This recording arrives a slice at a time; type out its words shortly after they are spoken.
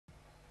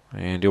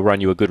And he'll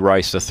run you a good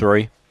race, the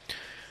 3.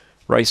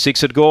 Race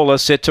 6 at Gawler,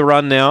 set to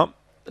run now.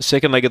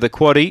 Second leg of the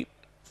quaddie,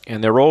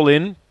 and they're all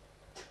in.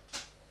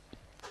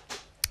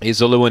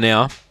 Here's Allure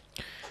now.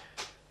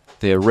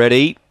 They're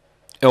ready.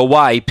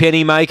 Away,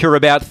 Pennymaker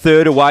about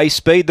third away.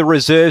 Speed the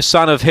reserve,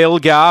 Son of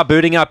Helgar.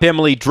 Booting up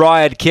Emily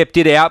Dryad, kept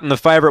it out, and the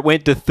favourite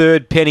went to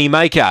third,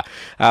 Pennymaker.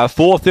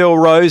 Fourth, Earl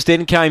Rose,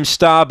 then came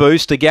Star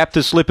Boost. A gap to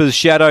Slipper's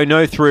Shadow,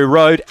 No Through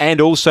Road, and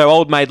also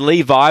Old Maid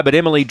Levi, but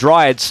Emily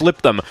Dryad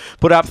slipped them.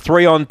 Put up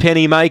 3 on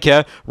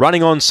Pennymaker.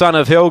 Running on Son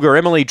of Helgar.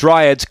 Emily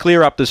Dryad's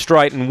clear up the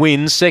straight and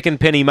wins. Second,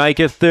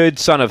 Pennymaker. Third,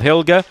 Son of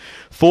Helgar.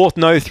 Fourth,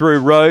 No Through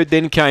Road,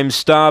 then came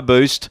Star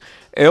Boost.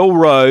 El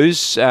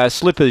Rose,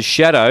 Slipper's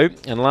Shadow,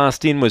 and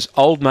last in was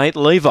Old Mate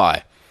Levi.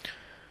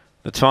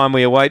 The time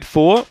we await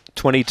for,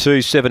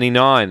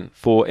 22.79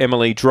 for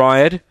Emily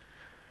Dryad.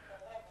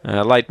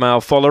 Late mail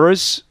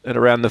followers at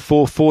around the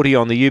 4.40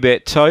 on the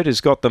UBET tote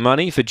has got the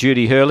money for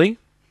Judy Hurley.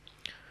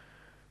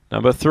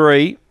 Number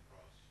 3.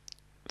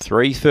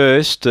 3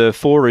 first,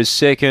 4 is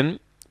second,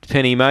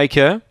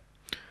 Pennymaker.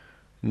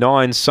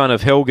 9, Son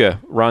of Helga,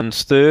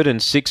 runs third,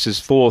 and 6 is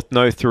fourth,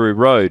 No Through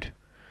Road.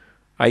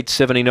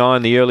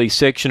 8.79 the early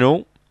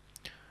sectional.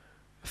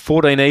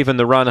 14 even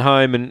the run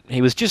home, and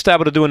he was just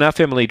able to do enough,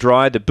 Emily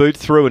Dryad, to boot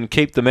through and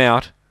keep them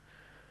out.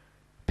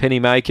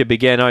 Pennymaker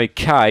began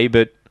okay,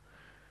 but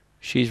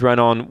she's run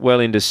on well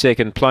into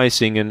second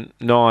placing, and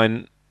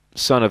 9,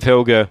 Son of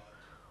Helga,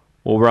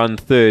 will run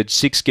third.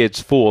 6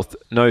 gets fourth,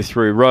 No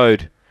Through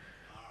Road.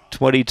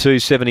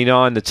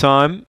 22.79 the time.